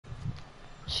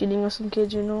Cheating with some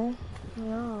kids, you know?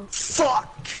 Yeah.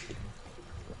 Fuck!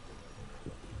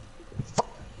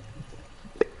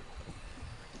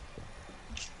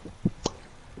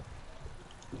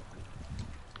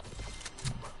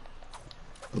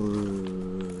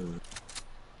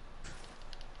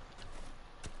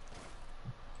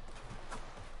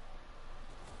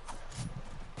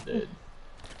 Dead.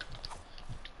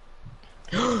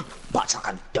 Bot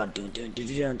shotgun. Dun dun dun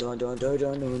dun dun dun dun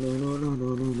dun dun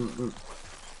dun.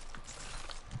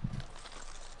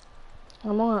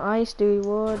 I'm on ice, dude.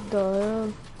 What the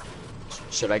hell?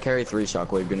 Should I carry 3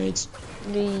 shockwave grenades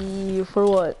For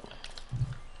what?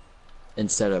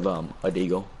 instead of a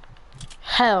deagle?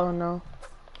 Hell no.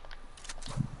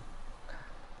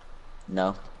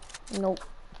 No. Nope.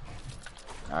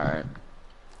 All right.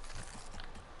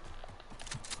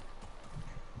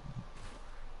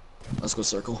 Let's go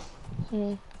circle.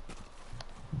 Hmm.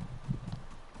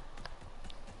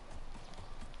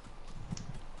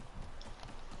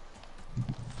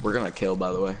 We're gonna kill,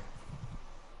 by the way.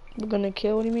 We're gonna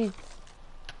kill? What do you mean?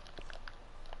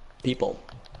 People.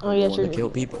 Oh yeah, We're sure. gonna kill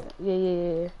people.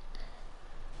 Yeah.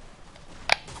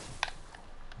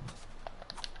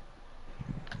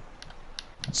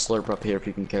 Slurp up here if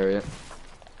you can carry it.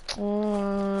 What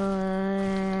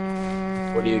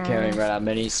are you carrying right now,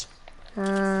 minis?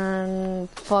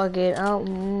 Fuck it.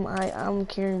 I'm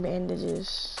carrying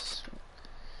bandages.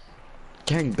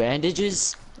 Carrying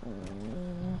bandages?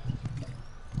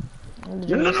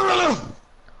 No.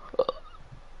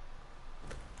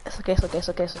 It's okay.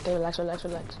 Relax.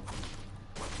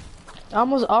 I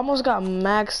almost got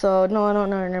max though. No,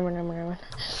 never mind.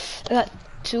 I got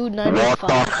 295. What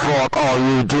the fuck are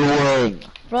you doing?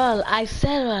 Bro, I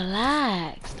said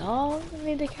relax, dog. I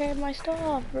need to carry my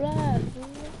stuff. Relax.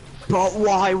 But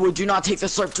why would you not take the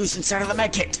slurp juice instead of the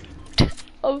medkit?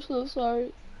 I'm so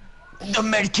sorry. The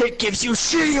medkit gives you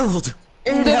shield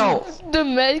and health. The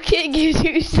med kit gives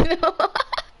you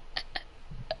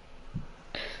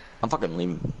I'm fucking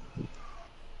leaving.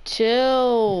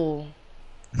 Chill.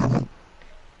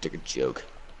 Take a joke.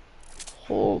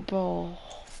 Oh, bro.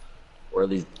 Where are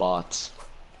these bots?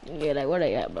 Yeah, like where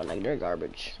they at, bro? Like they're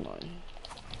garbage. Come on.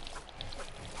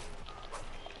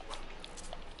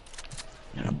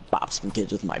 I'm gonna bop some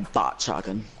kids with my bot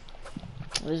shotgun.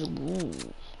 This ooh.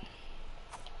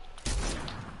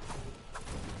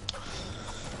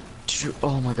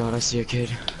 Oh my god, I see a kid.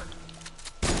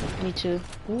 Me too.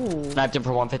 Ooh. Sniped him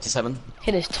for 157.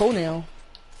 Hit his toenail.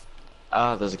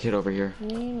 There's a kid over here.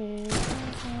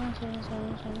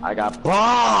 I got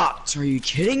bots! Are you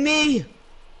kidding me?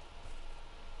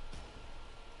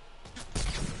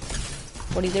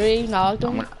 43, knocked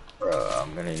him.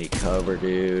 I'm gonna need cover,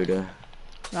 dude.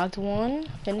 Knocked one.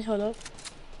 Finish, hold up.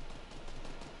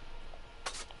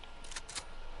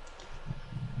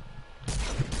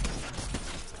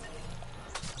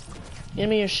 Give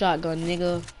me your shotgun,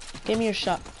 nigga. Give me your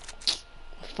shot.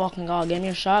 Fucking god, give me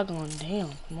your shotgun. Damn,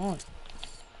 come on.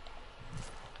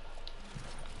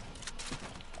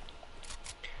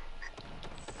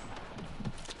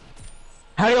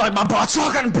 How do you like my bot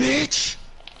shotgun, bitch?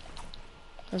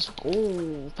 Let's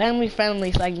go. Family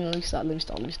friendly, so I can let me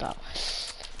stop.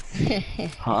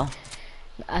 Huh?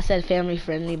 I said family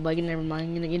friendly, but you never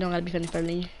mind. You don't gotta be family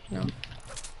friendly, you know.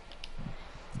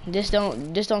 Just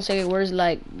don't say words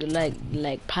like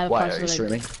private Why, parts. are you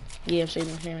streaming? Yeah, I'm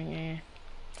streaming, yeah.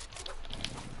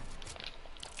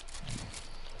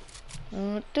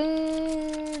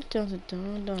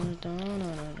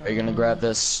 Are you gonna grab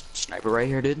this sniper right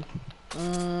here, dude?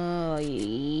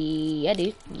 Yeah,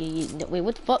 dude. Yeah. Wait,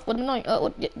 what the fuck? What am I doing?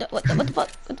 What the fuck?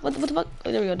 What the fuck?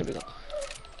 Oh, there we go.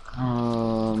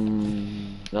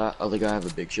 That other guy have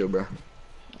a big shield, bro.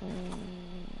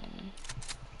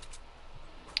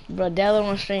 Bro, Della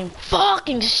on stream.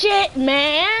 Fucking shit,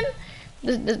 man!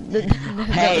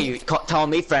 Hey, you telling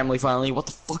me family friendly? What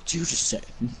the fuck did you just say?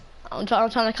 I'm trying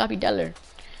to copy Deller.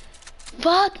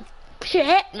 Fuck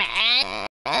shit, man!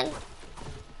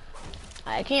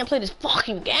 I can't play this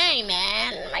fucking game,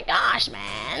 man. Oh my gosh,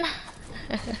 man.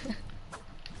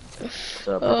 It's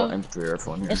a purple infantry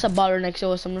rifle in here. It's a baller next to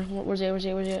us somewhere. Where's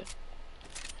it?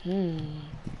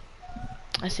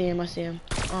 I see him.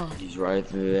 Oh. He's right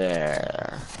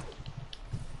there.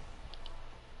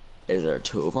 Is there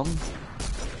 2 of them?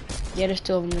 Yeah, there's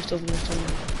two of them.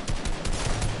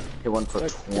 Hit one for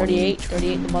 20.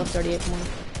 38, the ball 38, come on.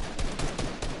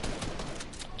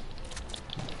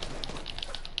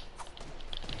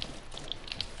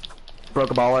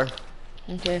 Broke a baller.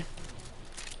 Okay.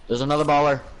 There's another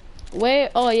baller. Where?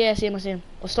 Oh yeah, I see him.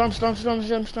 Oh, storm.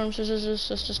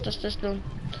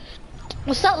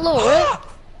 What's up, Lord?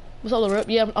 What's up, Rip?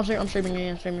 Yeah, I'm streaming.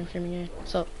 Yeah, streaming. Yeah.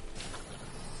 So.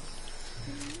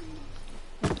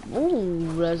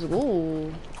 Ooh, let's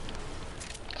go.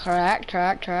 Crack.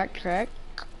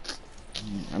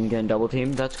 I'm getting double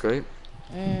teamed. That's great.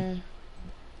 Hold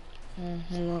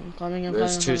on, I'm coming.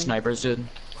 There's two snipers, dude.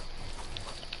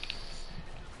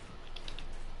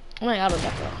 Oh my god,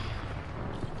 that bro.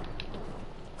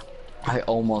 I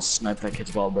almost sniped that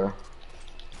kid's ball, bro.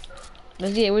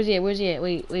 Where's he at?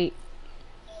 Wait.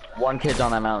 One kid's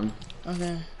on that mountain.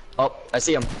 Okay. Oh, I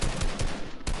see him.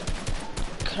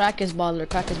 Crack his baller.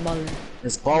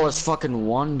 This ball is fucking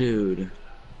one, dude.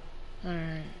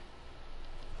 Alright.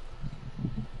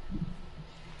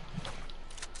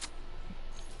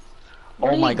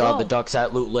 Oh my god, the duck's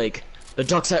at Loot Lake.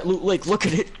 Look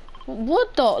at it.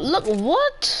 What the? Look,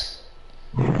 what?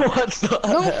 What the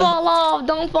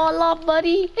Don't fall off,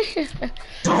 buddy.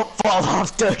 Don't fall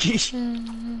off, ducky.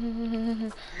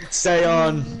 Stay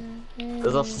on.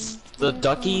 The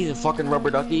ducky, the fucking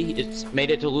rubber ducky, it's made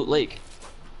it to Loot Lake.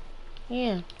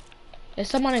 Yeah. There's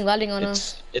someone gliding on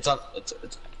us. It's on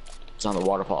the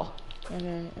waterfall.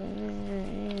 Okay.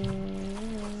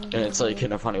 And it's like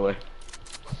in a funny way.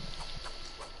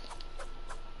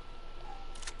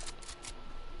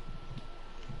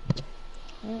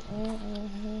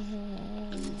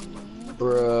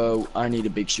 Bro, I need a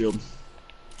big shield.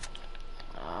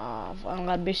 I don't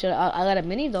got a big shield. I got a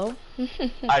mini though.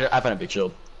 I found a big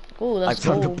shield. Cool, that's I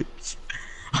found cool. a big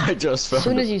I just found As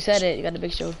soon as you said it, you got a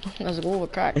big shield. Let's go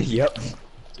with crack. Yep.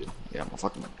 Dude, yeah, I'm a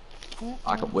fucking.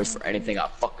 I can wish for anything I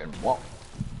fucking want.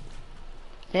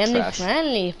 Family Trash.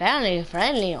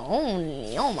 friendly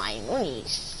only. Oh my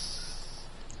goodness.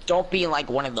 Don't be like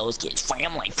one of those kids.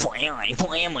 Family. Bro,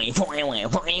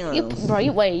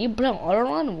 you play auto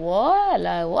run? What?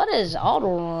 Like, what is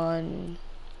auto run?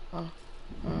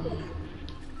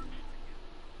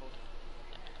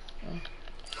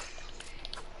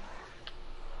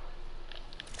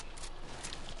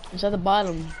 It's at the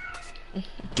bottom.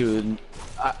 Dude,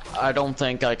 I don't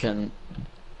think I can.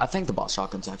 I think the boss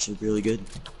shotgun's actually really good.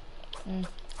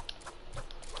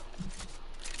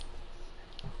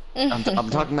 I'm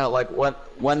talking about like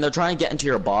when they're trying to get into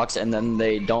your box and then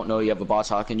they don't know you have a boss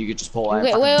shotgun, you could just pull out.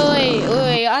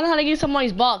 Wait! I know how to get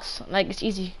somebody's box. Like, it's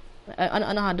easy. I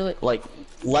know how to do it. Like,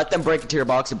 let them break into your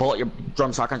box and pull out your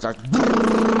drum shotgun and start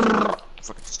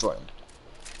fucking destroy them.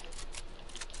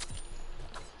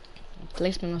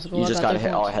 Placement must go. You just gotta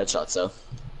hit all headshots though.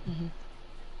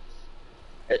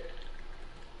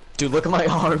 Dude, look at my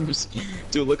arms.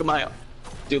 Dude, look at my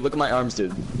arms,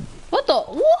 dude. What the?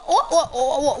 What?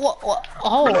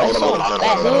 Oh,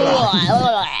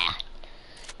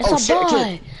 it's a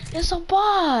bot. It's a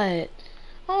bot.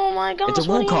 Oh my gosh. It's a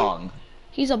Wukong.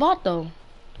 He's a bot though.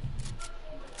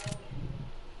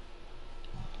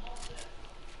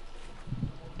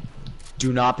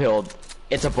 Do not build.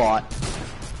 It's a bot.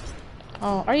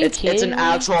 Oh, are you kidding It's an me?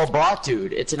 actual bot,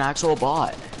 dude. It's an actual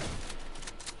bot.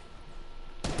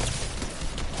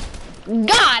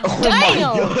 God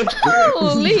damn!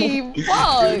 Holy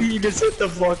fuck! He just hit the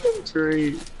fucking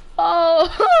tree. Oh,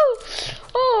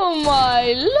 oh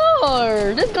my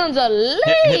lord! This gun's a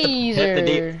laser.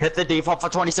 Hit the default for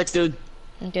 26, dude.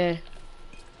 Okay.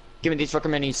 Give me these fucking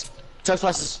minis. Chug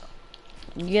splashes.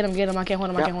 Get him! I can't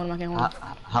hold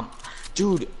him.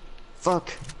 Dude,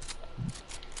 fuck.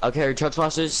 I'll carry chug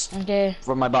splashes Okay.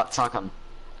 for my bot shotgun.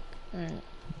 Alright.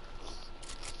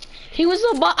 He was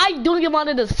a bot. I don't get him out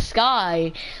of the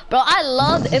sky, bro. I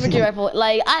love the infantry rifle.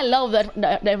 Like, I love the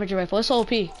infantry rifle. It's so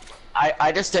OP.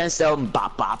 I just stand still and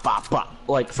bop bop bop bop,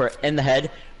 like for in the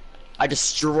head. I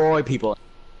destroy people.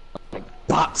 Like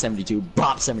bop 72,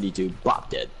 bop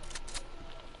dead.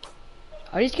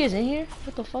 Are these kids in here?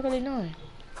 What the fuck are they doing?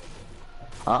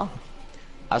 Huh?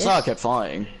 I saw it kept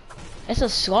flying. It's a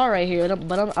scar right here,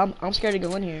 but I'm scared to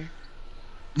go in here.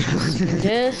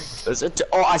 This. Is it?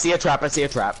 Oh, I see a trap.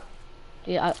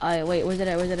 Yeah, I wait. Where's it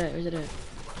at?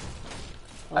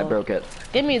 I broke it.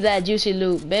 Give me that juicy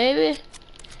loot, baby.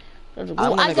 I gonna got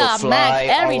go max fly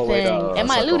all the way everything, to and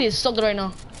my circle. loot is so good right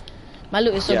now. My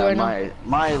loot is so good right now.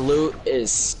 My loot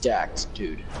is stacked,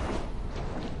 dude.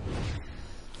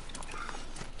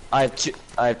 I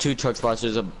have two chug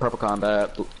splashes, a purple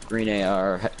combat, green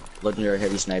AR, legendary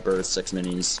heavy sniper, 6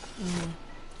 minis.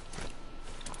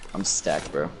 I'm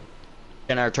stacked, bro.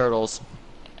 And our turtles.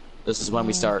 This is when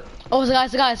we start. Oh, it's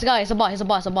a guy. It's a bot. He's a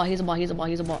bot. It's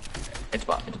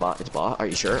bot. Are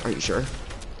you sure?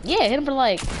 Yeah, hit him for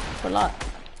a lot.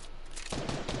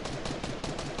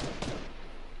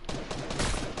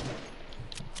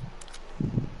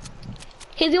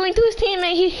 He's going to his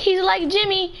teammate. He's like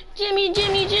Jimmy.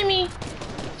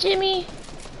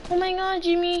 Oh my god,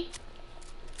 Jimmy.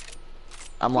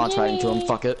 I'm launch hiding to him,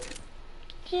 fuck it.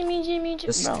 Jimmy.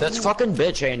 This Bro, no. fucking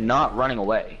bitch ain't not running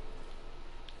away.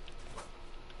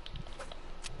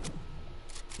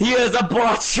 He has a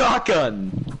bought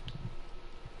shotgun!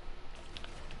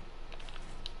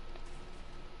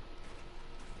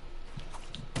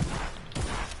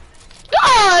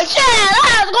 Oh shit,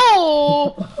 let's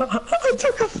go! I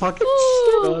took a fucking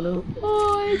shit on him.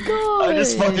 Oh my god. I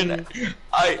just fucking,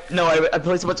 I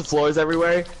placed a bunch of floors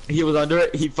everywhere. He was under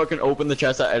it. He fucking opened the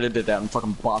chest. I edited it down and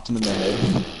fucking bopped him in the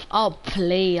head. I'll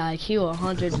play IQ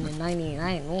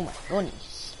 199. Oh my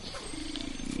goodness.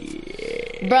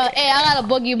 Yeah. Bro, hey, I got a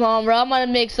boogie bomb, bro. I'm gonna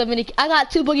make so many. I got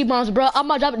 2 boogie bombs, bro. I'm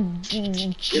gonna drop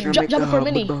it for a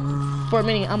mini. For a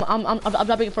mini. I'm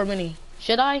dropping it for a mini.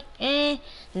 Should I?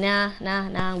 Nah,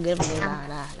 I'm good.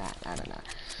 Nah.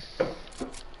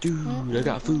 Dude, I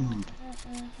got food.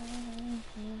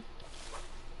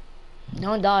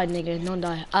 Don't die, nigga. Don't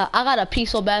die. I got a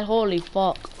piece so bad. Holy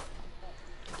fuck.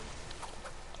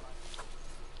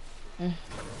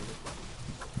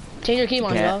 Change your key,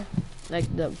 man, bro.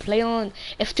 Like the play on.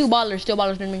 It's 2 ballers. 2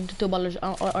 ballers. 2 ballers.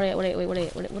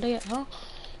 Wait, huh?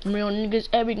 Real niggas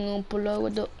every gonna pull up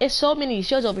with the. It's so many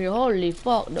shows over here. Holy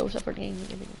fuck, those separate games.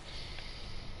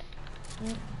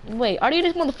 Wait, are they in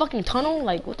this motherfucking tunnel?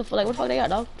 Like what the fuck? Like what the fuck they got,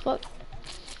 dog? Fuck.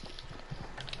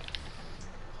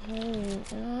 Oh,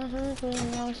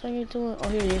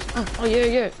 here he is. Oh,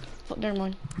 yeah. Fuck, never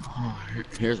mind. Oh,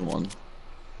 here's one.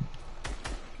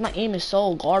 My aim is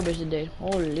so garbage today.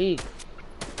 Holy.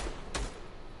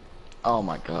 Oh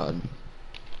my god.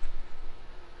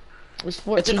 It's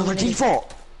 14 It's another minutes.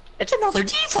 default. It's another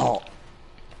default.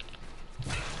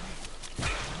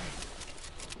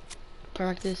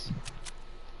 Practice.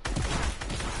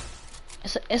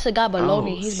 It's a guy below Oh,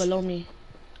 me. He's below me.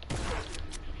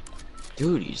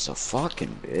 Dude, he's a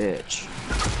fucking bitch.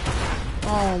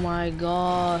 Oh my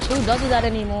gosh. Who does that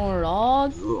anymore,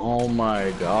 dog? Oh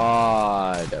my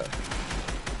god.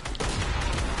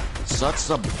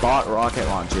 Such a bot rocket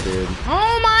launcher, dude.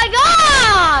 Oh my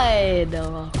god!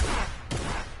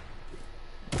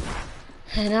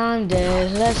 And I'm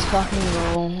dead. Let's fucking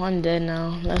go. I'm dead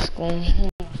now. Let's go.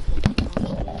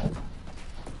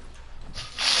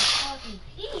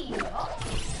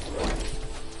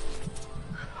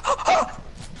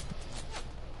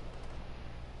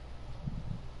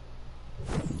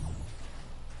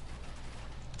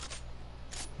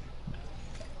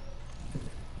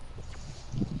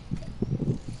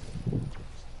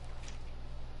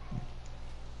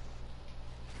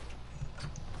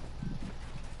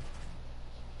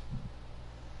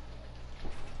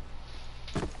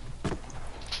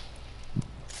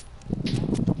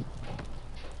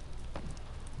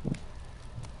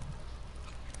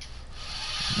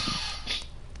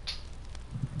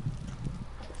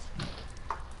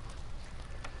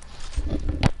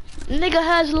 Nigga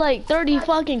has like 30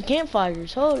 fucking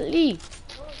campfires. Holy.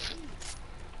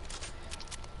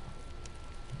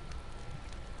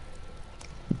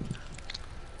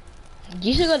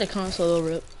 You should go to console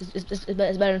over it. It's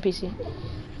better than PC.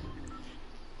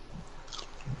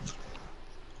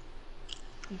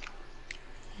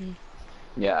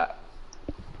 Yeah.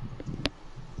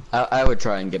 I would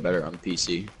try and get better on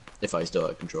PC if I still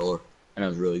had controller. And I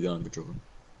was really good on controller.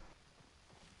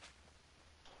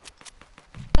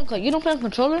 Okay, you don't play on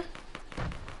controller?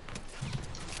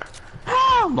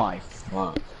 Oh my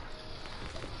fuck.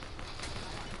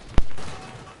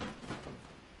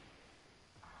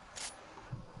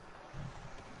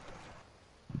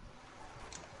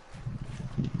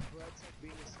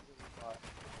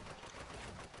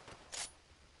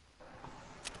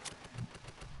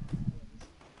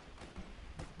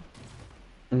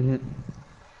 Mm-hmm.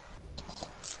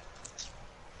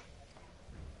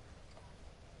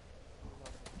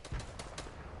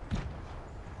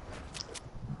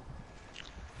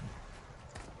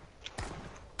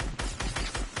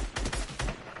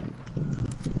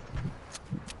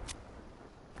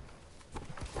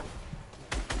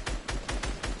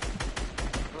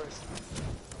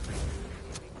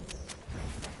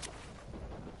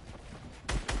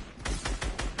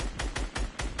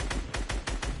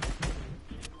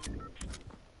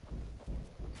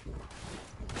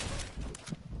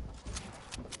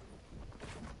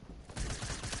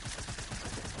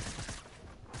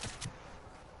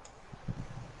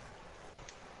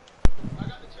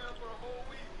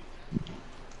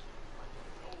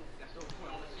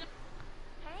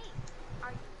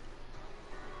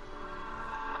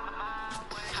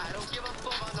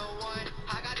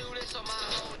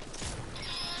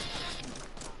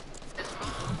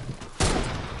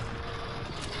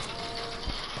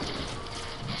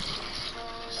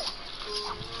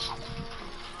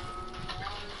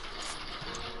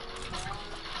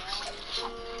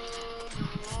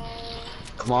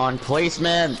 Come on,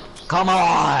 placement. Come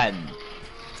on.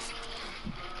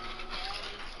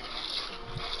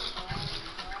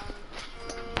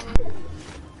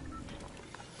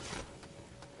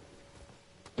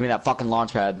 Give me that fucking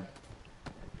launch pad.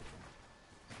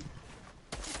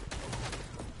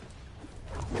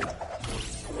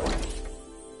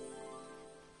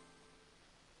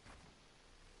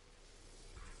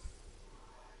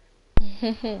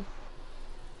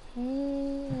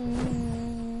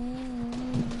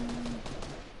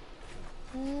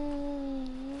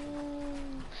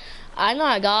 I know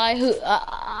a guy who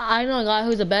I know a guy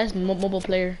who's the best mobile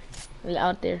player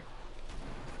out there.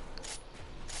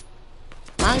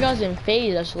 My girl's in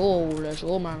phase. Let's go,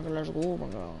 man. Let's go, my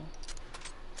girl.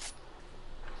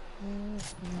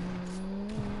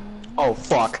 Oh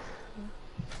fuck.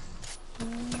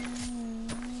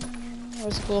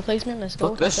 Let's go placement. Let's go.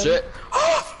 Look this shit.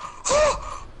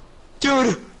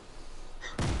 Dude.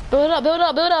 Build up, build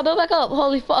up, build up, build back up.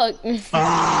 Holy fuck.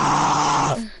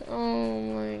 Ah! Oh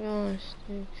my gosh,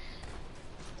 dude.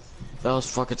 That was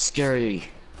fucking scary.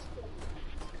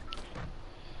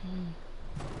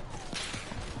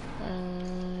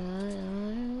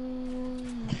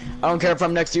 I don't care if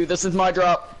I'm next to you. This is my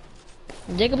drop.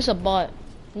 Jacob's a bot.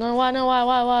 No, why? No,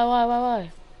 why?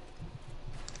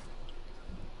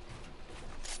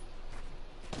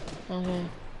 Okay.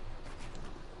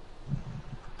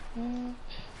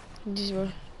 This bro.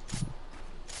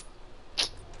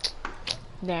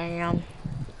 Damn.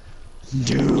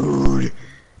 Dude.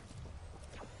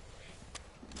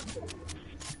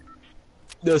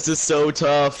 This is so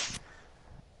tough.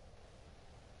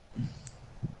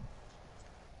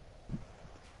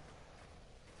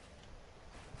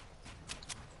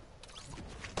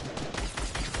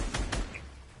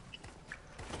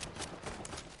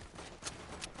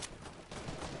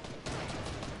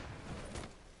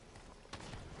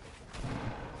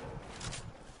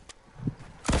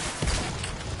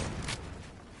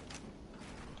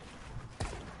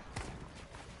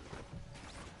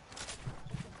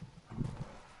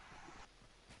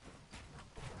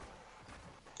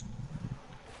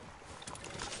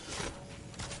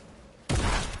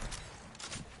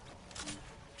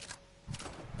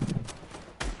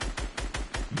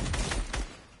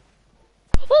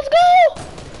 Let's go!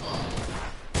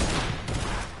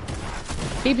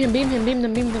 Beam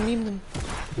them.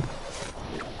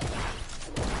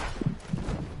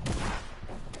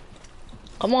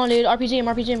 Come on, dude. RPG him.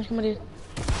 Come on, dude.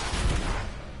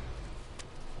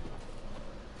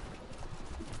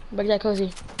 Break that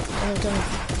cozy. Come on.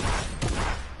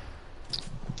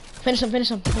 Finish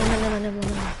him.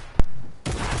 No.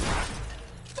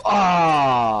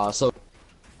 Ah, so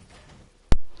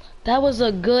That was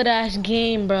a good ass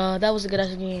game, bro. That was a good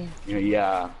ass game.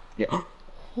 yeah.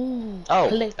 Ooh,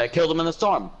 Oh, I killed him in the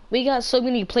storm. we got so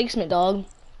many placement, dog.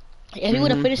 If we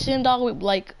would have finished him, dog, we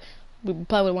probably would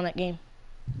have won that game.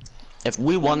 If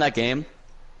we won that game,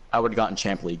 I would have gotten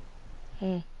Champ League.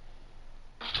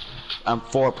 I'm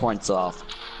 4 points off.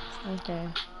 Okay.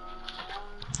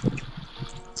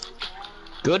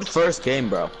 Good first game,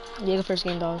 bro. Yeah, the first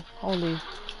game, dog. Holy.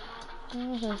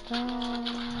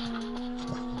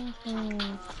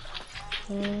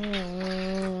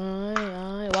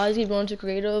 Why is he going to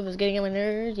creative? It's getting on my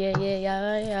nerves.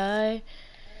 Yeah.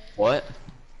 What?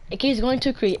 It keeps going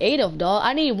to creative, dog.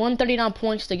 I need 139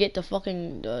 points to get to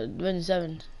fucking win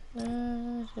 7.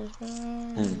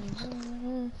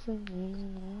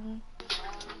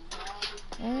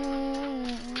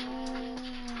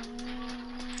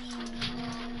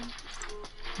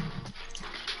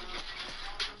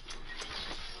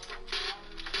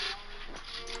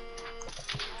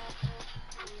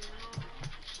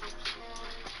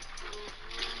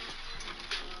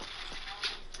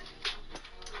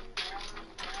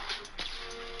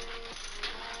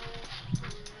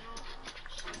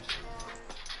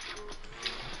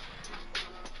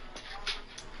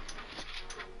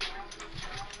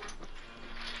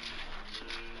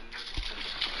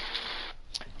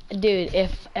 Dude,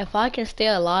 if I can stay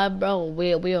alive, bro,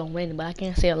 we'll win. But I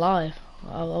can't stay alive.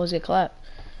 I'll always get clapped.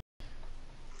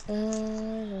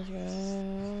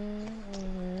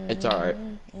 It's alright.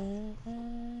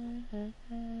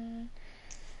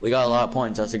 We got a lot of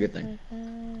points, that's a good thing.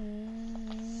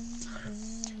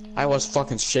 I was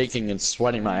fucking shaking and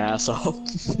sweating my ass off.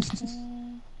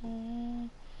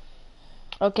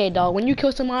 Okay, dog. When you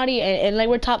kill somebody and like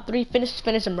we're top 3, finish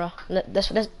him, bro.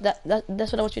 That's what I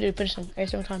want you to do. Finish him every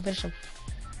single time. Finish him.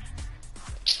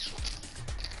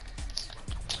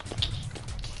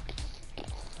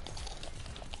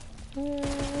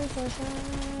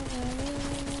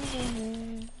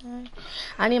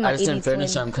 I need my I just 80 didn't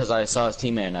finish twin. him because I saw his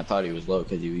teammate and I thought he was low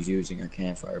because he was using a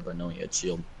campfire, but no, he had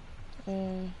shield.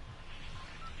 Where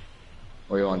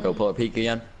you want to go pull a peek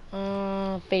again?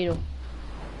 Fatal.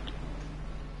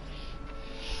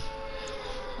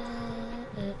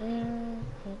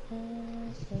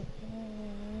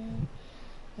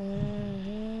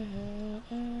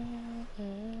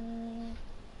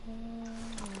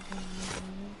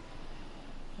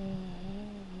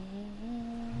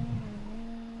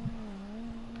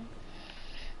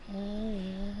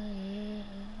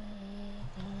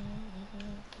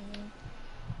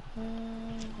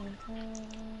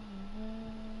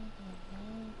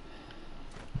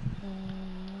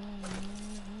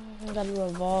 I got a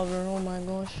revolver, oh my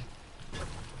gosh.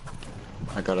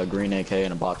 I got a green AK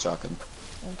and a bot shotgun.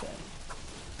 Okay.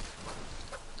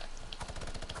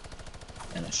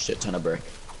 And a shit ton of brick.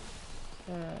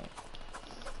 Alright.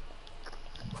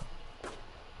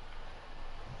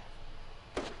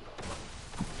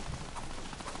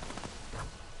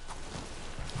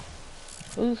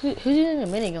 Who's using a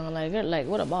minigun? Like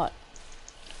what a bot.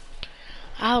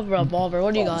 I have a revolver.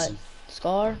 What do you got?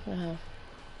 Scar?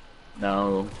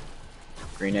 No.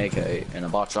 Green AK and a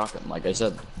bot shotgun, like I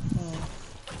said. Oh.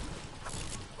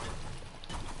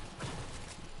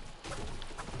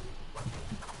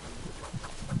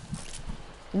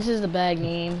 This is the bad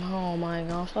game. Oh my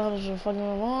gosh, that was a fucking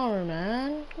revolver,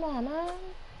 man. Come on, man.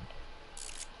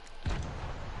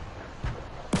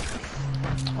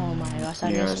 Oh my gosh, I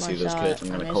You're gonna missed my see this shot. kid. I'm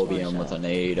gonna Kobe him with a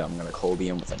nade. I'm gonna Kobe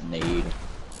him with a nade.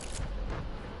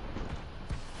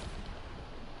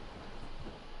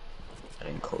 I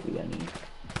didn't Kobe any.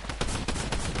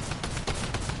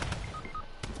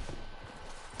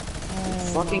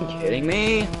 Oh Fucking kidding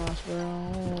me? Gosh, bro.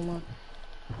 Oh my.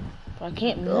 I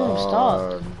can't move.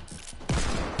 Stop.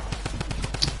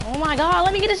 Oh my god,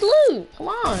 let me get this loot. Come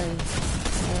on.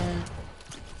 Yeah.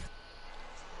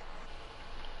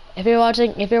 If you're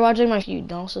watching my you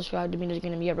don't subscribe to me, there's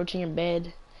gonna be a roach in your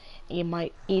bed and you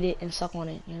might eat it and suck on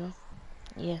it, you know?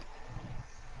 Yeah.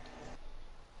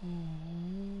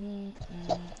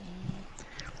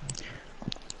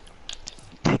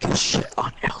 Take a shit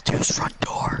on L2's front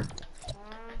door.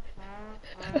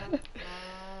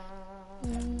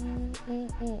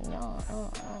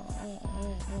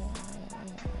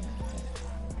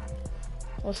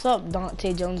 What's up,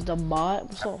 Dante Jones, the bot?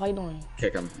 What's up? How you doing?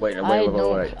 Kick him. Wait.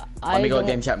 Let me go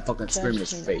game chat and fucking scream in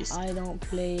his face. I don't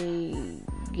play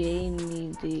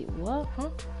gaming. What?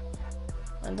 Huh?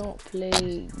 I don't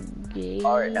play game.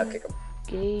 Alright, now kick him.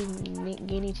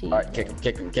 Gaming team. Alright,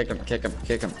 kick him.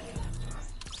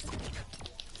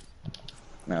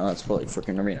 Now let's play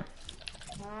freaking arena.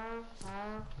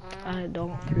 I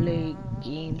don't play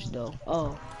games though.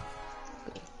 Oh.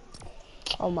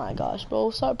 Oh my gosh, bro.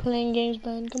 Start playing games,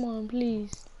 man. Come on,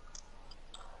 please.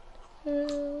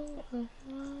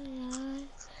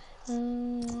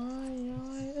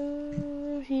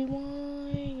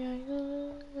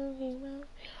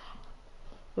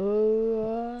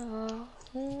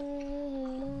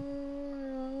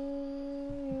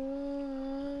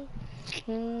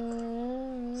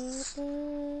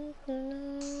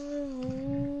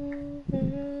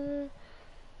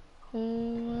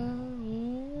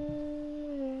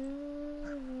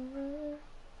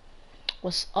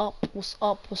 What's up? What's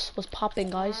up? What's popping,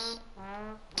 guys?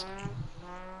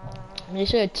 Make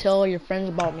sure to tell your friends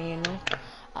about me, you know.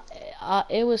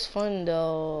 It was fun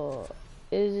though.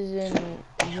 It is in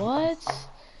what?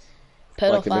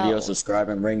 Pedophile. Like the video, subscribe,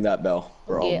 and ring that bell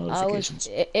for all notifications.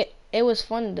 It was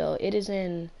fun though. It is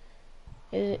in.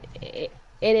 It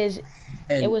was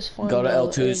fun. Go to though.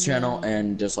 L2's channel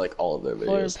and just like all of their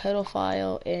videos. For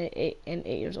pedophile and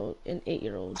 8 years old and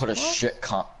 8-year-olds. Put a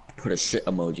shit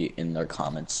emoji in their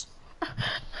comments. Shit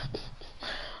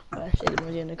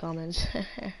emoji in the comments.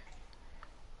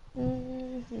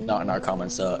 Not in our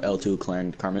comments. L2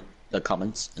 clan comment. The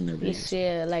comments in their videos.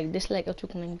 Yeah, like dislike L2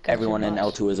 clan. Everyone in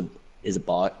L2 is a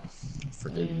bot.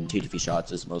 Freaking TTP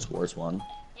shots is the most worst one.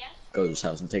 Yes? Go to his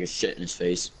house and take a shit in his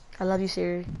face. I love you,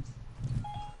 Siri.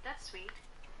 That's sweet,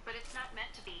 but it's not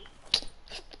meant to be.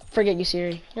 Forget you,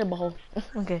 Siri. You're a butthole.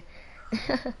 Okay.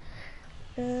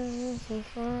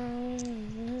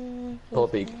 Pull a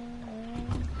peek.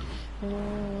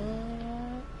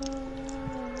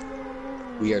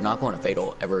 We are not going to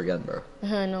Fatal ever again, bro.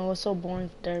 I know, it's so boring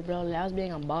there, bro. I was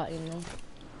being a bot, you know.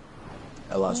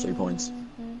 I lost 3 points.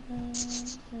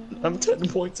 I'm 10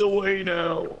 points away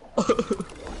now.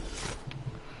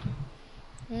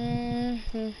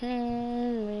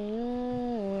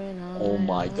 Oh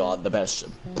my god, the best.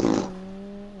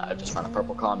 I just found a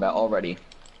purple combat already.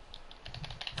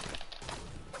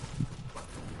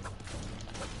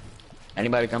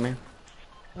 Anybody come here?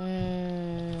 I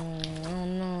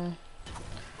don't know.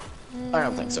 I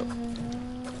don't think so.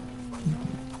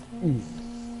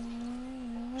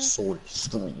 Sword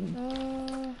scream.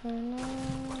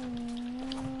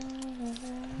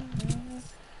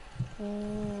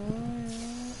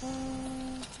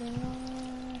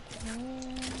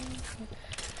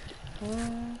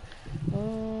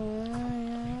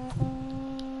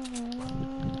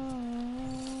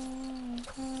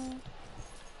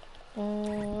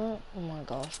 Oh my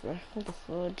gosh, bro. What the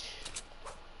fudge?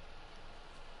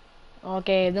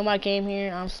 Okay, if nobody came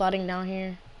here, I'm sliding down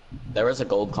here. There was a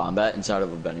gold combat inside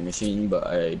of a vending machine, but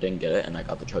I didn't get it, and I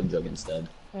got the chug jug instead.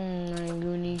 Oh my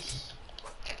goodness.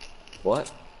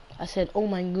 What? I said, oh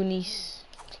my goodness.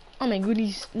 Oh my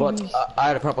goodness. But I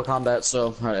had a purple combat,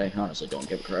 so I honestly don't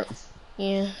give a crap.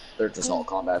 Yeah. They're just all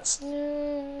combats.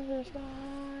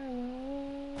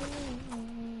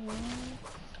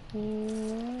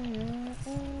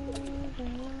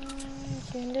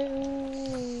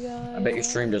 I bet your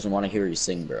stream doesn't want to hear you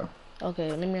sing, bro.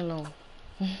 Okay, leave me alone.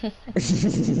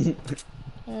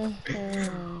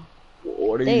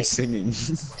 What are you singing?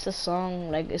 It's a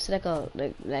song, like it's like a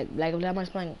like that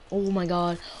much playing. Oh my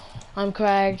god, I'm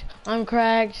cracked. I'm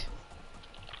cracked.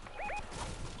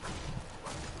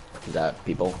 Is that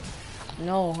people?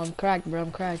 No, I'm cracked, bro.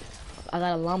 I'm cracked. I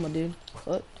got a llama, dude.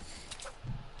 What?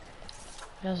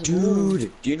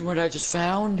 Dude, do you know what I just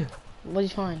found? What'd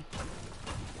you find?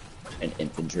 An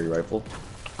infantry rifle.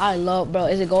 I love, bro.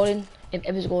 Is it golden? If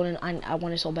it's golden, I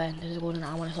want it so bad. If it's golden,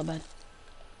 I want it so bad.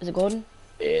 Is it golden?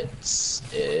 It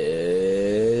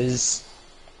is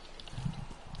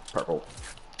purple.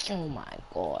 Oh my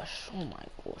gosh. Oh my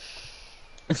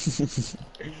gosh.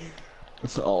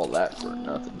 All that for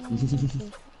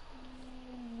nothing.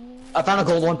 I found a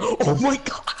gold one. Oh my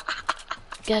god.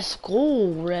 Let's go.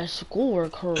 Let's go. We're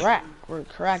correct. We're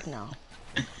correct now.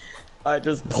 I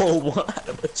just pulled one out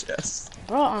of the chest.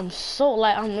 Bro, I'm so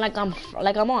I'm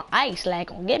on ice. Like,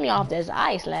 get me off this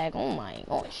ice. Like, oh my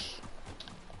gosh.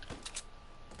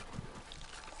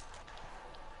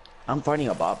 I'm fighting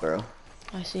a bot, bro.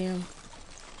 I see him.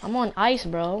 I'm on ice,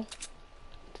 bro. What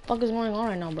the fuck is going on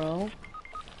right now, bro?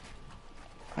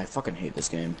 I fucking hate this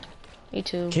game. Me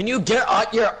too. Can you get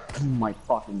out your? Oh my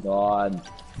fucking god.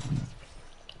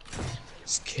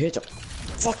 This kid's a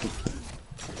fucking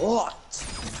what?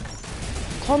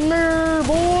 Come here,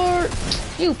 boy.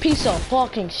 You piece of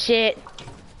fucking shit.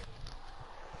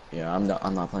 Yeah, I'm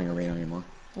not playing arena anymore.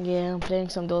 Yeah, I'm playing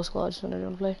some dual squads when I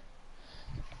don't play.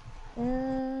 Oh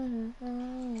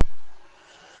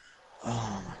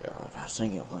my god, I was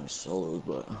thinking of playing solos,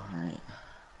 but alright.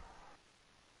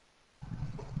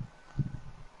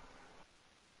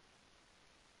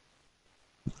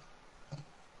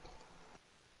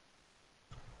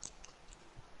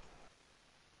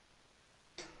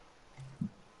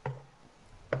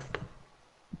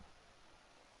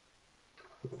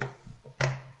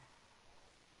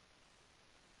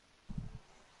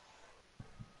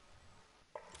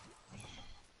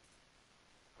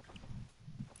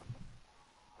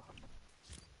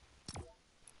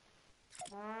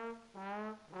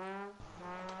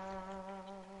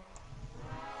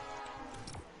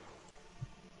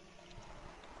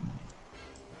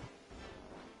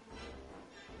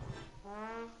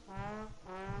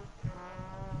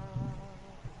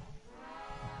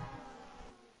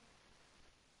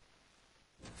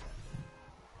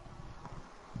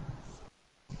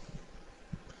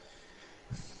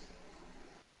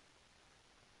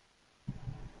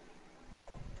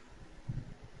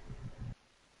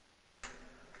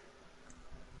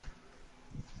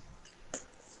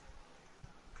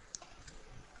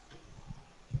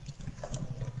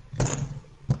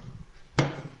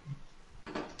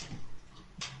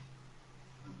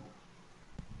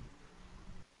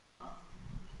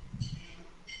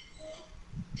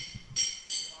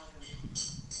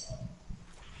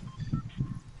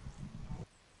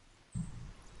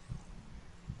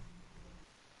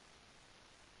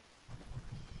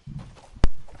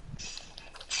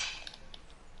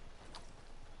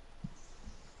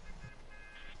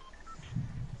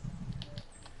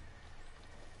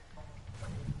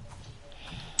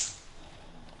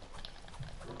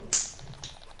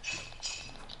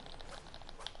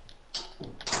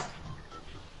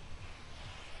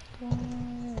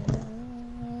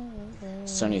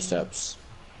 Sunny Steps.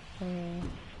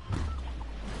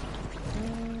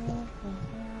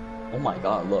 Oh my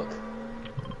god, look.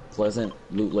 Pleasant,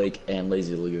 Loot Lake, and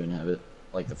Lazy Lagoon have it.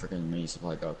 Like the freaking mini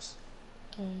supply drops.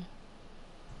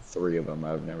 3 of them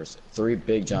I've never seen. 3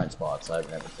 big giant spots I've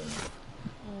never seen.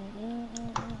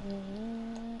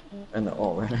 And they're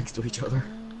all right next to each other.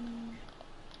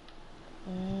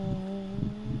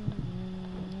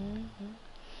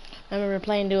 Remember we're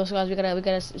playing duo squads. We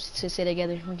gotta stay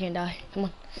together. We can't die. Come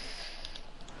on.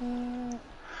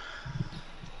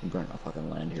 I'm burning my fucking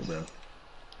land here, bro.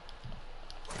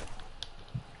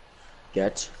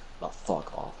 Get the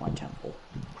fuck off my temple.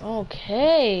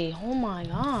 Okay. Oh my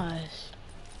gosh.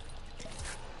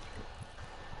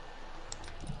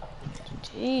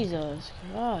 Jesus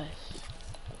Christ.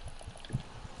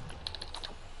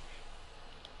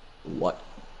 What?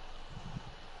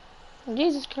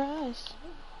 Jesus Christ.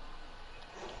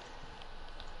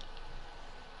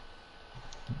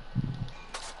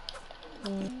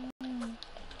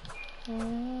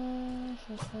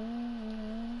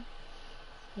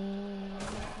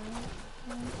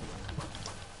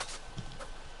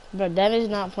 But that is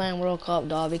not playing World Cup,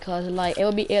 dog, because like it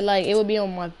would be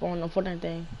on my phone, the Fortnite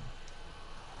thing.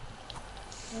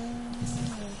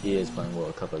 He is playing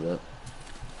World Cup of it.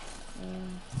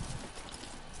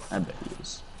 I bet he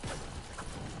is.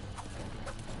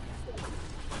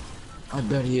 I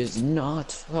bet he is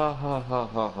not. Ha ha ha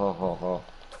ha ha ha ha.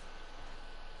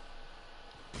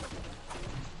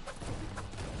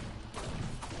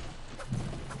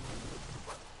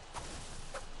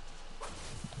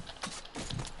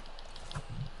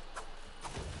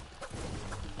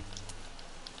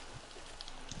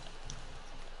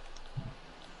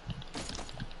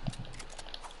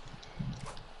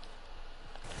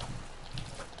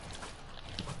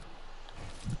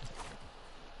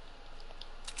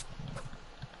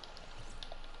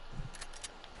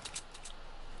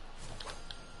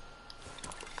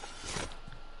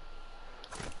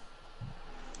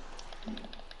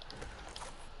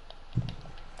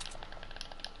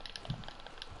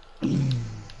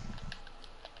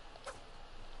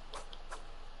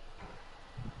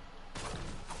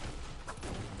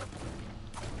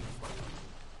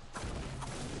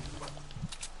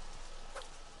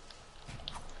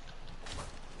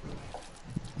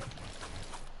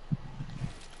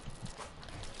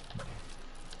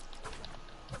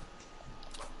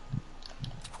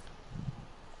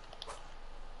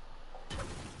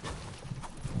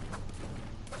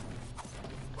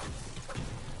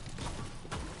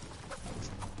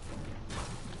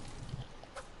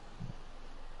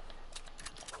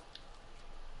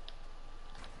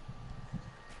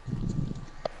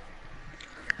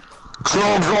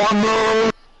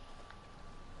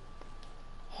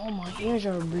 Oh, my ears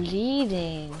are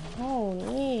bleeding.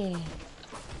 Holy.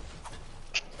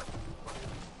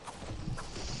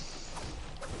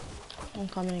 I'm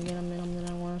coming again. I'm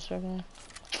in one second.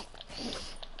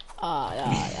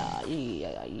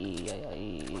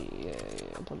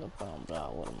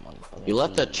 You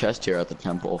left that chest here at the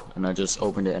temple, and I just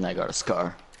opened it and I got a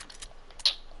scar.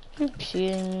 You're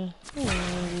kidding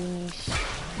me.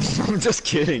 I'm just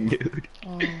kidding, dude.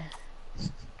 Oh.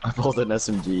 I pulled an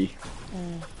SMG.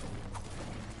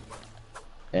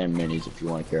 And minis if you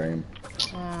want to carry them.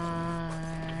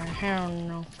 Hell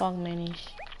no. Fuck minis.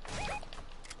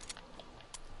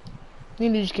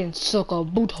 Minis can suck a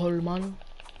boothole, man.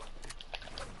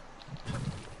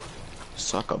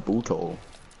 Suck a boothole.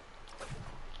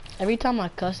 Every time I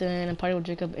cuss in a party with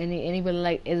Jacob, anybody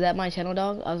like, is that my channel,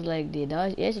 dog? I was like, yeah,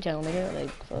 dog, yeah, it's your channel, nigga.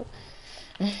 Like, fuck.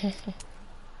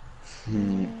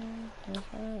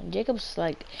 Jacob's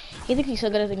like, he thinks he's so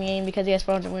good at the game because he has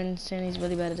 400 wins and he's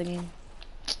really bad at the game.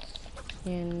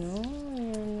 You know.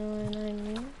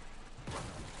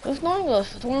 It's throwing a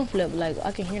storm flip, like,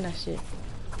 I can hear that shit.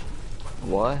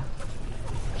 What?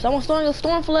 Someone's throwing a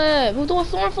storm flip! Who's doing a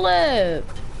storm flip?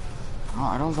 Oh,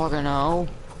 I don't fucking know.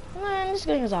 Man, this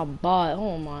game is a bot.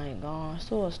 Oh my gosh,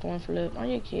 still a storm flip. Are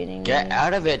you kidding me? Get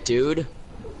out of it, dude.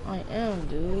 I am,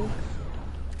 dude.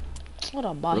 What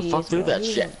a bot Who the he fuck is, do bro. that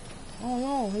He's shit? a- Oh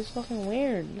no, he's fucking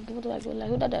weird. Like,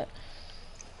 who did that?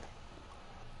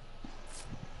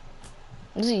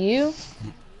 Is it you?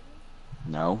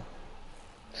 No.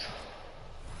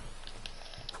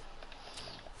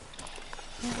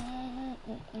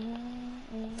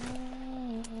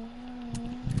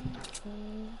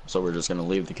 So we're just gonna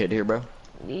leave the kid here, bro?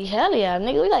 Hell yeah,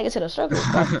 nigga. We gotta get to the circle.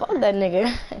 Fuck that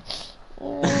nigga.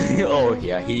 Oh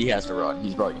yeah, he has to run.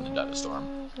 He's probably gonna die of a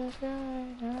storm.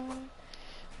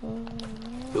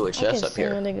 Ooh, a chest up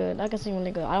here. I can sing a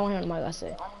nigga. I don't hear my I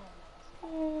say.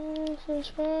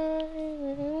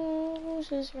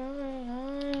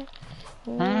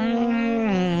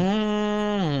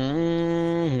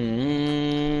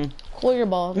 Cool your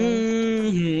balls, man.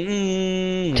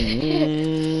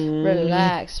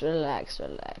 Relax.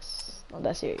 Not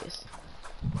that serious.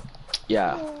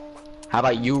 Yeah. How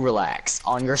about you relax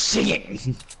on your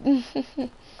singing?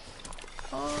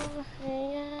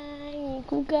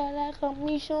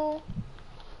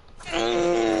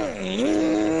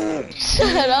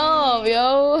 Shut up,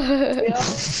 yo.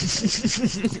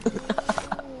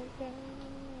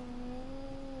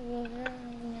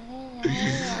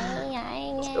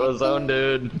 Go zone,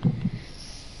 dude.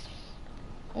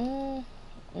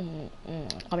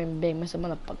 I mean, big Mr.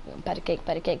 Motherfucker. Patty cake,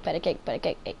 patty cake, patty cake, patty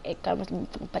cake. Hey, come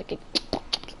Mr. Patty cake.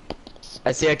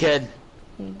 I see a kid.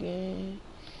 Okay.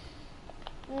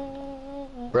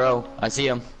 Bro, I see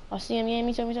him. I see him, yeah,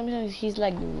 me too. He's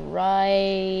like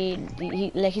right,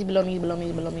 he's below me, he's below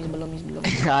me.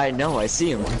 I know, I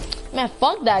see him. Man,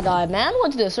 fuck that guy, man. I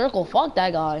went to the circle, fuck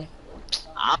that guy.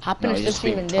 Hop in No, the he's just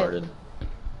being stream and dip. retarded.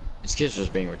 This kid's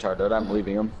just being retarded. I'm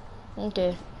leaving him.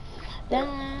 Okay.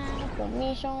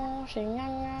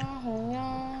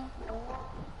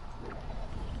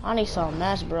 I need some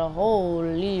mess, bro.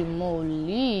 Holy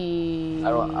moly.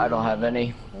 I don't have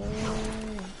any.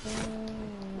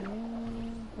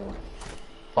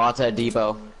 Bots at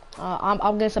depot.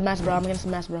 I'm getting some mess, bro.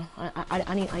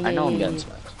 I need. I know I'm getting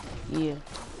smacked. Yeah.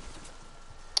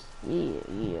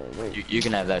 You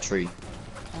can have that tree.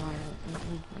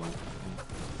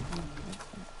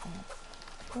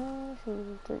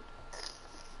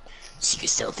 See a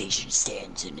South Asian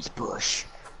stands in his bush.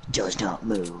 Does not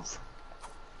move.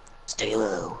 Stay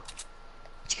low.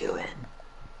 Let's go in.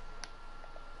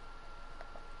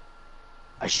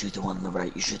 I shoot the one on the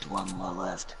right, you shoot the one on the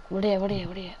left. Where they at?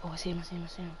 Oh, I see him.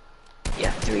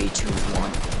 Yeah, 3, 2,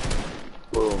 1.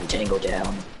 Boom, tango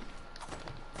down.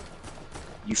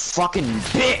 You fucking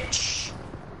bitch!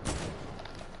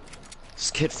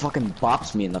 This kid fucking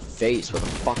bops me in the face with a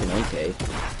fucking AK.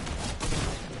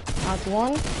 Knocked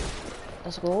one.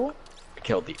 Let's go.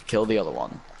 Kill the other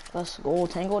one. Let's go.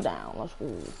 Tango down. Let's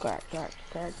go. Crack.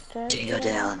 Tango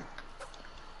down.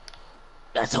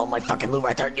 That's all my fucking loot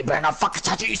right there. You better not fucking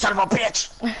touch it, you son of a bitch!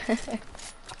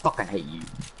 I fucking hate you.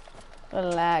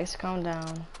 Relax. Calm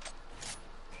down.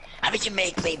 How did you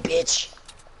make me, bitch?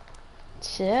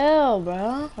 Chill,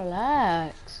 bro.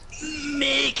 Relax.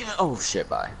 Make Oh shit,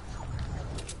 bye.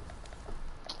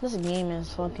 This game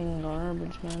is fucking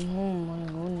garbage, man. Oh my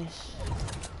goodness.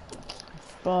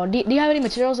 Bro, do you have any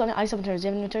materials on it? I have some materials. Do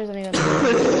you have any materials on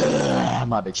it?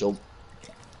 My bitch, yo.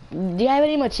 Do you have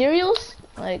any materials?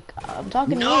 Like, I'm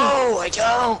talking to you. No, I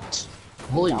don't!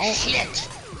 Holy shit!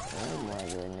 Oh my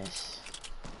goodness.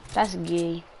 That's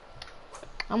gay.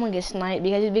 I'm gonna get sniped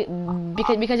because you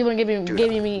wouldn't give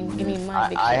me my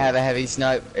big I have a heavy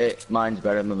snipe. Mine's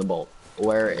better than the bolt.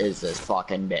 Where is this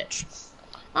fucking bitch?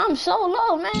 I'm so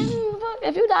low, man.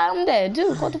 If you die, I'm dead,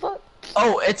 dude. What the fuck?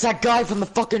 Oh, it's that guy from the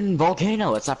fucking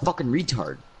volcano. It's that fucking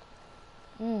retard.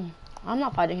 I'm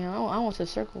not fighting him. I want to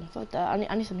circle. Fuck that.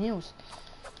 I need some heals.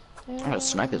 I gotta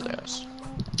snipe his ass.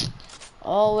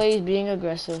 Always being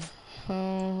aggressive.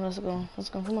 Let's go.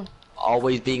 Come on.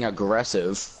 Always being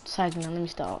aggressive. Psych, now let me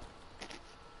stop.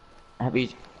 Have you?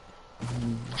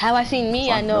 Have I seen me?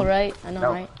 Fuck, I know, no. right? I know,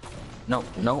 No. right? No.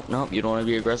 You don't want to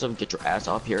be aggressive. Get your ass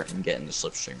off here and get in the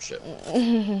slipstream ship.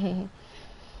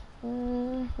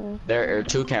 There are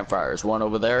 2 campfires. One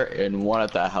over there and one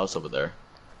at that house over there.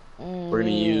 We're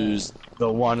gonna use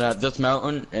the one at this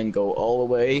mountain and go all the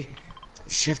way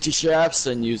shifty shafts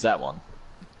and use that one.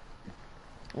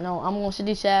 No, I'm gonna sit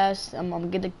these ass. I'm gonna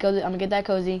get the cozy. I'm gonna get that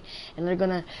cozy, and we're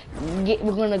gonna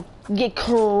get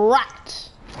cracked.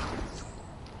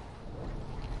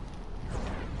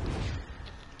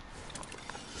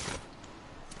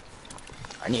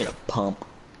 I need a pump.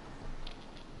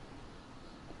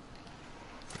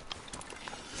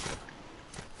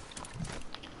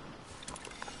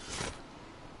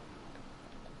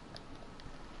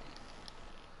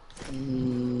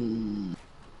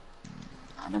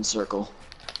 I'm in circle.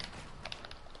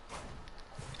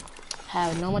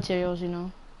 Have no materials, you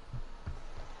know.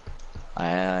 I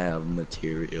have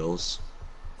materials.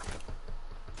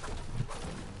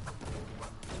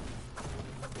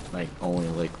 Like only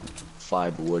like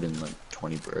 5 wood and like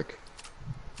 20 brick.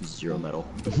 0 metal.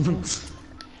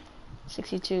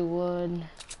 62 wood.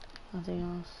 Nothing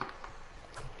else.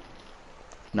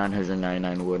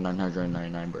 999 wood,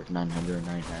 999 brick,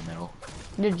 999 metal.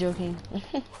 You're joking.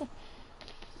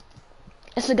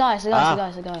 It's a guy. It's a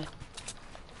guy.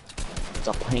 It's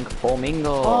a pink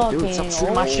flamingo. Oh, dude, stop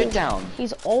shooting my shit down.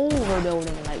 He's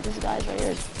overbuilding. Like, this guy's right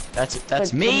here.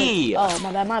 That's me. Oh,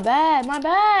 my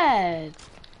bad.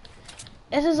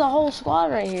 This is a whole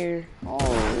squad right here. Oh,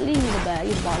 leave the bag.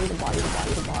 He's a bot.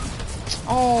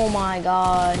 Oh my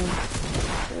god.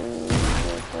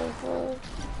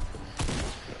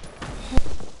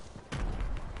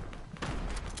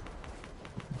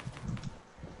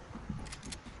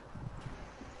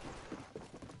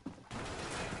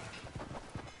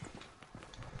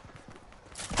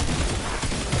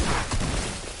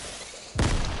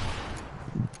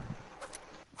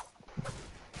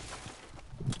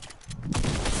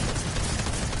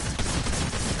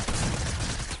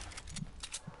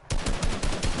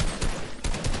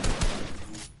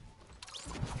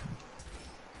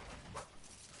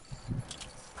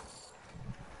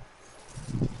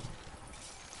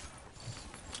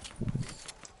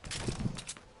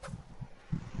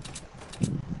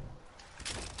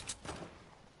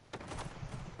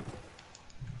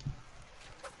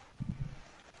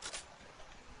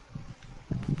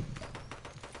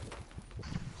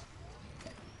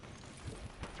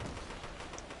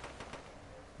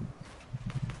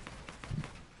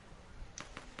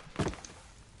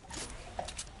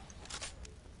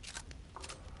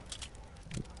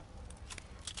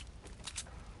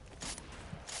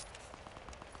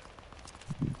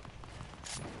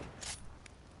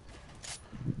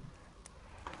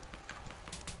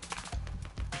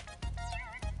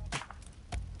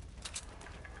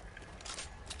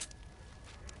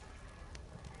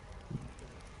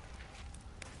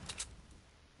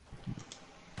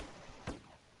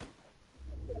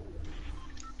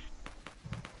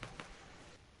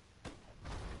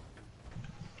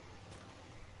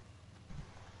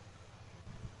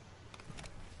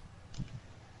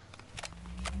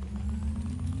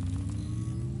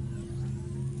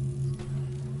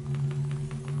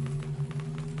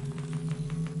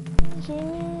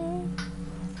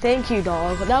 Thank you,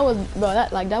 dog. That was, bro.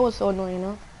 That was so annoying, you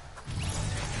know.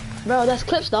 Bro, that's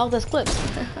clips, dog. That's clips.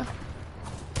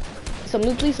 Some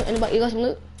loot, please. Anybody? You got some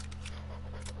loot?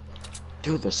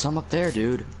 Dude, there's some up there,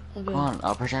 dude. Okay. Come on,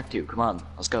 I'll protect you. Come on,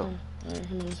 let's go. Alright,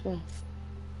 come on, let's go.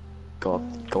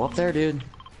 Go up there, dude.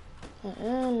 I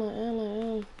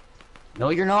am. No,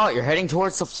 you're not. You're heading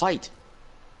towards the fight.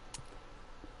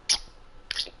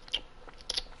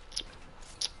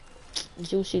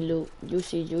 Juicy loot.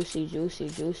 Juicy.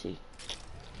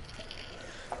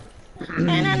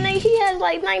 And I think he has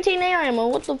like 19 air ammo.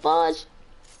 What the fudge?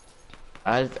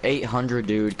 I have 800,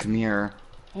 dude. Come here.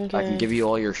 Okay. I can give you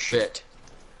all your shit.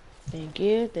 Thank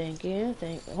you.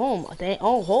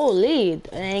 Oh, holy.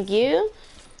 Thank you.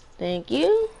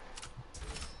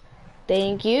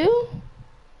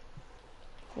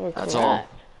 That's all.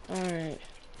 Alright.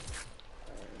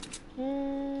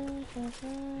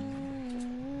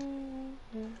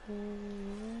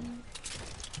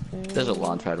 There's a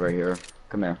launch pad right here.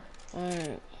 Come here.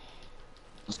 Alright.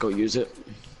 Let's go use it.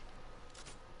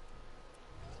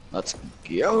 Let's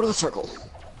go to the circle.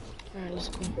 Alright, let's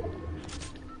go.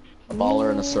 A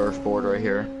baller and a surfboard right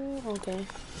here. Okay.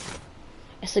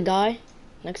 It's a guy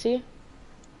next to you?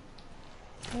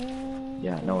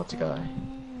 Yeah, I know it's a guy.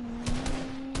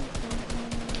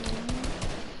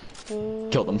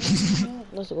 Killed him.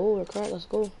 Let's go, we're cracked, let's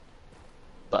go.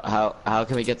 But how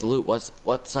can we get the loot? What's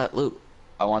that loot?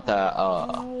 I want that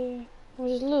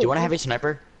Where's his loot? Do you want a heavy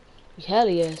sniper? Hell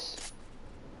yes.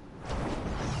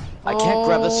 I can't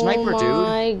grab the sniper, dude. Oh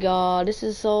my god, this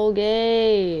is so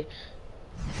gay.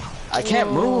 I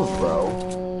can't move, bro.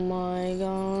 Oh my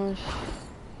gosh.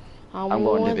 I'm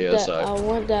going to the other side. I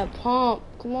want that pump.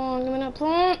 Come on, give me that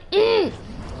pump.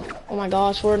 Oh my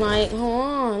gosh, Fortnite. Hold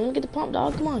on. Let me get the pump,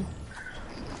 dog. Come on.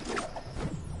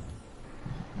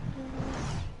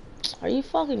 Are you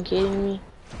fucking kidding me?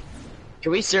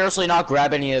 Can we seriously not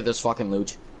grab any of this fucking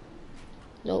loot?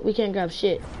 No, we can't grab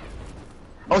shit.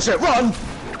 Oh shit, run!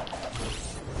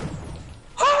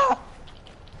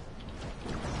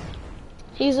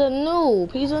 He's a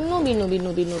noob. He's a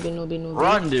noobie.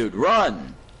 Run, dude,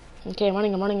 run! Okay, I'm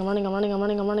running. Get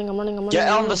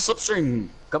on the slipstream.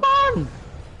 Come on!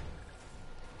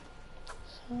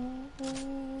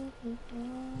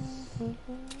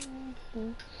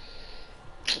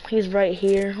 He's right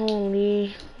here.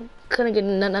 Holy. Couldn't get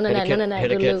none of that. None of that.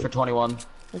 Hit a good kit loot. for 21.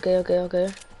 Okay.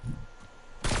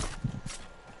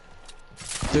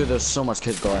 Dude, there's so much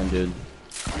kids going, dude.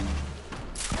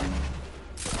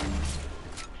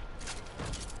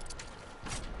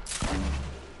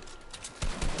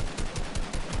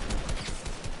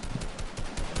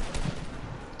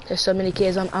 There's so many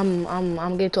kids.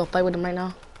 I'm getting to a fight with them right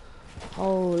now.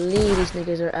 Holy, these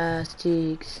niggas are ass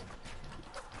cheeks.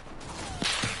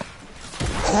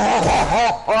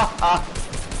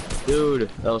 Dude,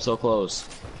 that was so close.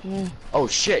 Oh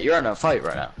shit, you're in a fight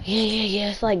right now. Yeah.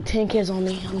 It's like 10 kids on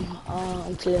me.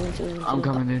 I'm chilling. I'm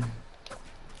coming, dude.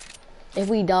 If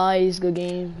we die, it's a good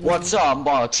game. What's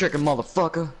up, chicken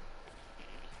motherfucker?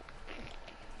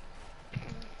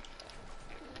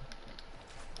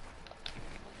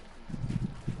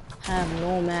 Have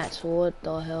no match. What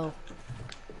the hell?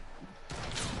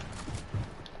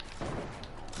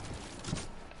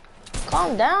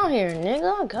 Calm down here,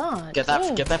 nigga. God. Get that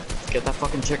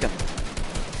fucking chicken.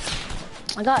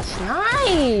 I got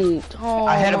sniped. Oh,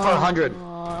 I hit him for 100.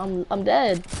 I'm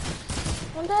dead.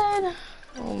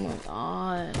 Oh my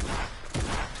god.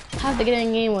 I have to get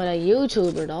in game with a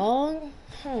YouTuber, dog.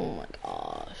 Oh my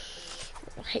gosh.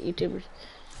 I hate YouTubers.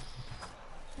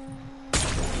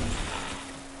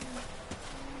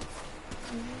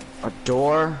 A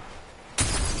door.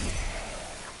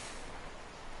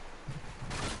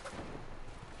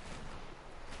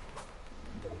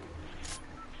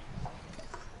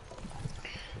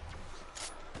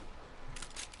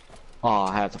 Oh,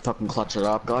 I have to fucking clutch it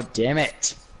up. God damn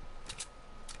it.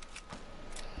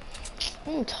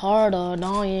 I'm tired of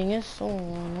dying. It's so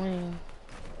annoying.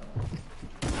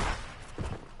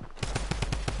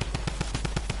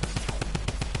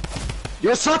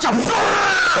 You're such a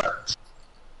bitch!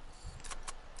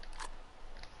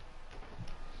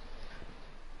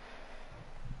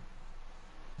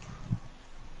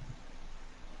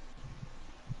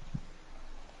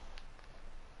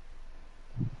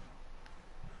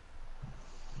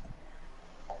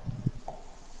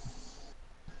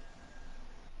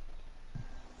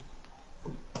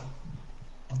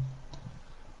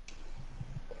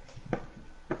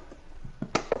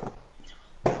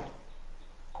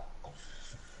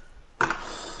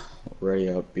 Ready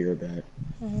up, beer back.